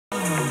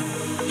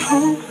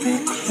Hold me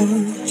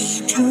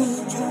close to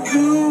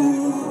you.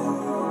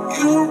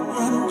 You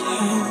won't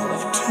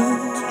have to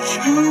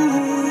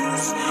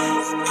choose.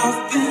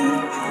 I've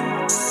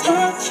been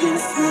searching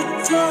for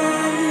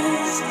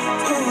days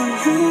for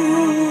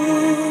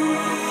you.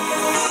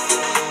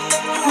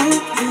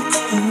 Hold me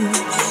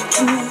close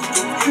to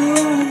you.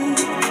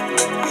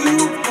 You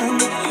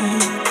won't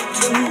have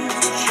to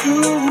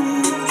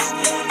choose.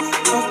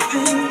 I've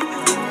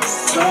been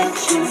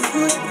searching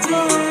for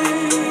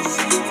days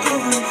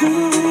for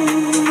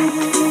you.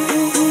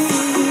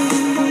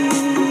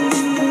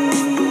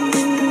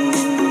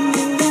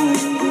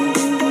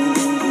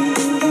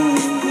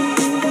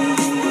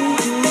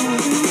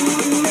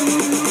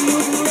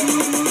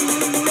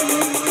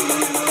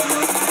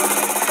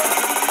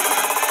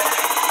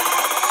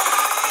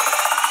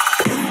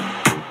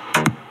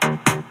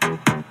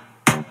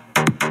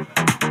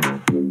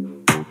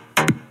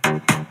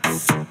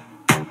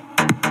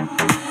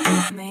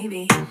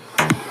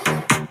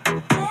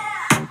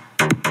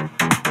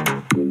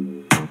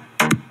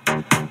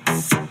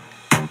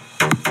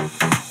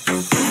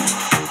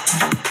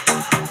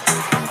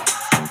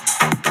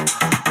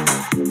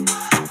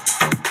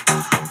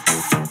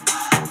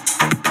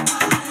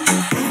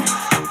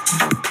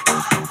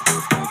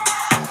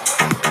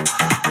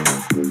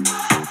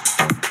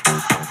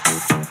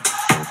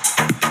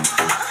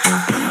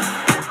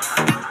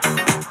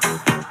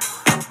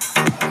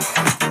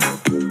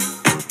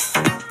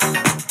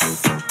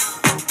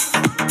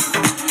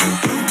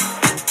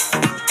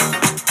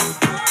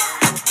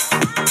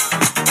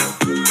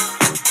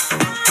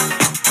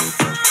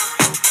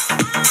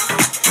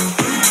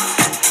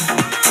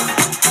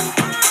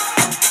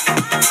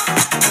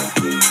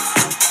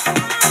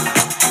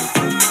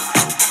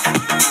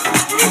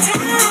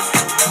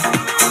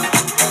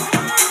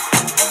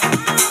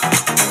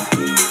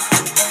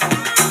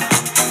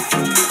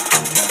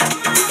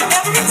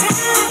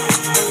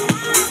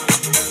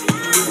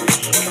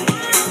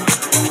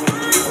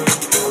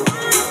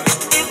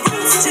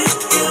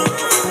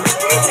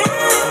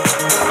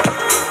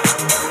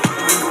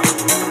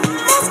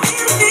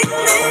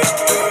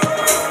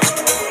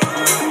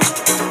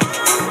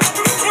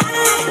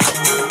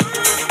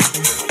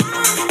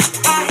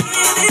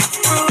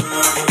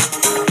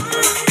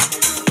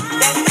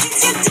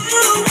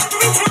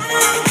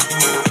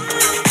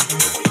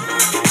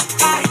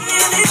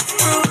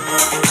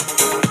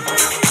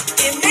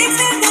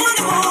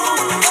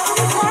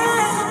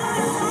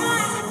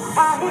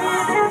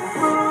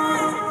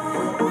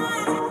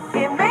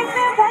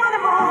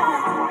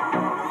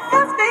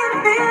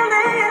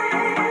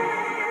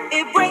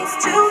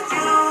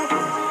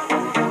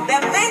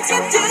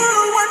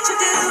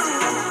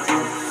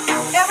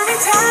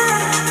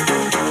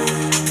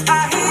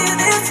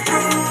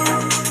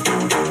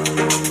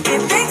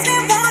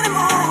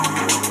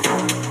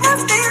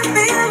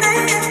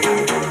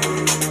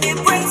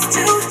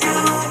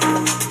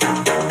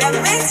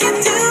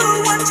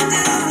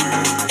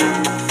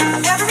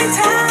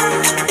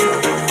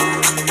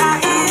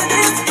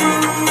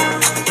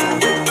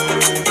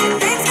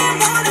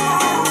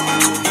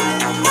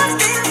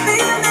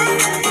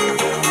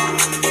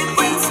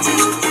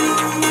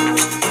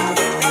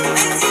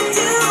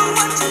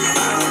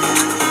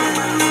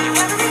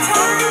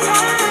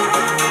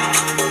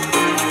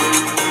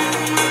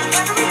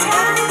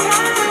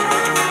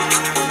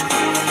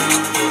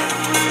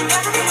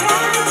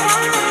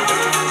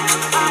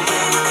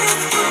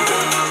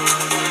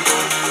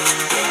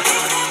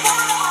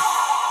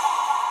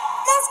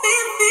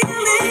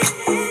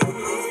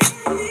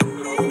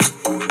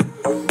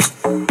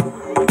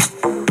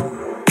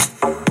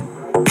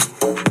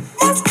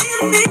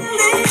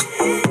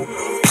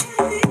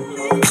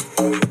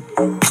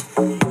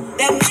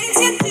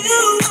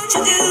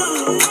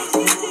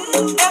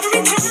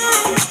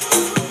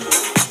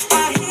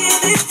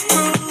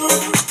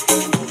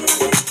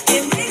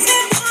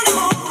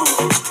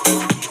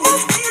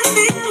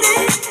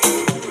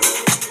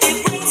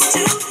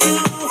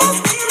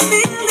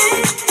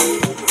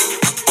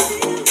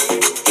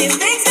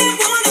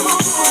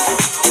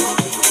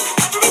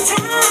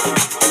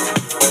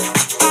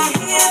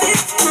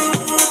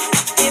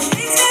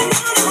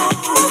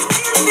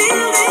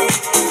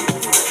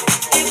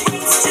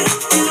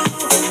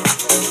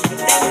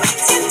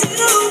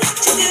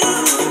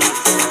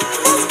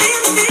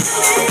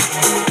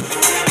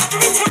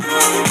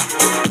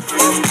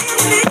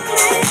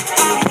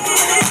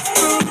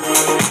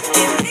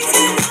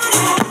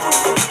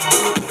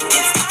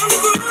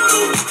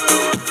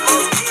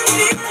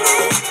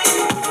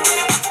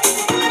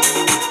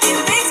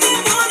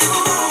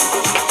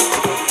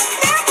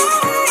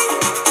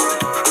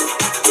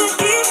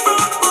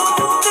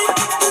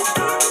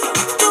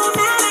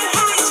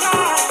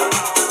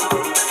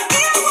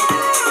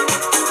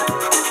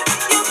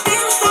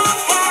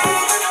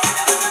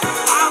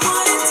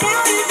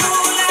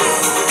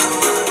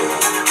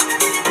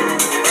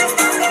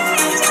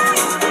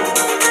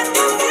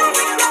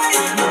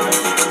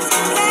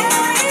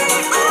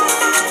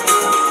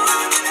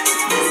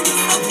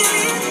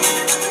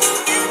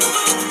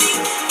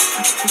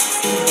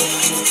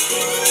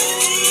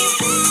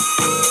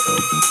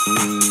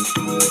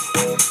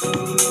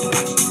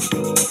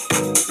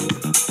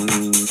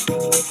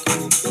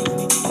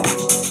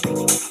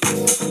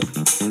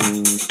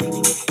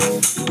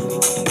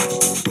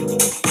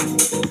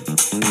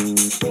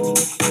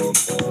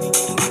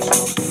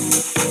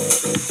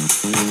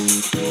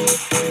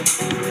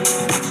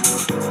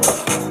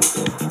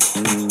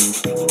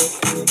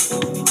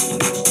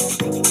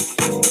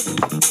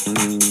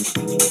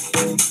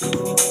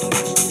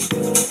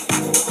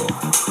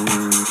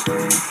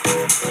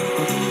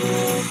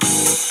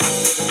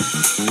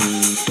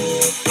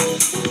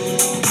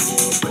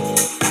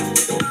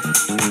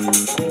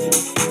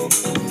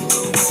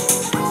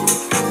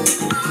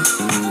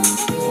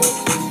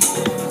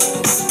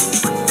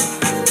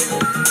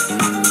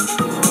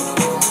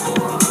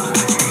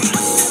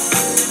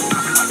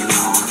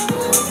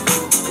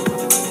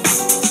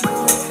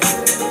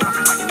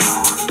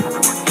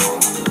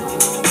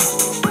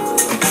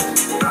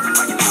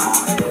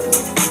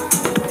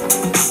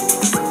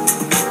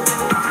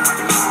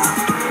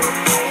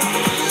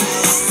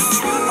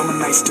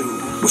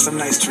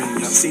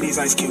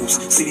 Ice cubes,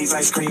 see these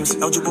ice creams,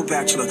 eligible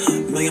bachelor,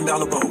 $1 million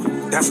bow.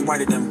 That's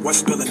whiter than what's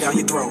spilling down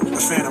your throat. A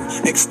phantom,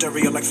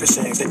 exterior like fish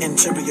eggs, the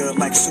interior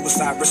like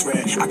suicide wrist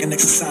red. I can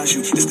exercise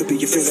you, this could be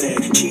your phys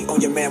ed. Cheat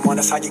on your man,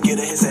 that's how you get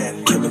in his head.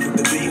 Killer with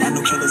the beat, I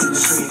know killers in the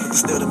street, but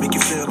still to make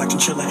you feel like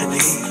chinchilla in the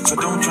heat. So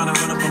don't try to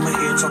run up on my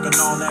head, talking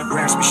all that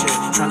raspy shit,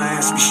 trying to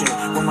ask me shit.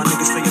 When my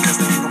niggas feel your best,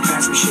 they ain't gon'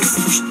 pass me shit.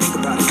 You should think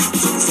about it,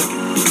 take a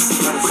second.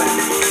 Matter of fact,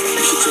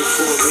 you should take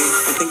 4B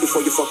and think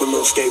before you fuck with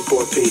little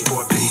skateboard P.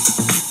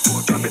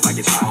 Drop it like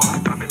it's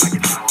hot. Drop it like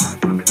it's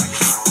hot. Drop it like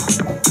it's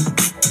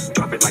hot.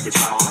 Drop it like it's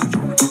hot.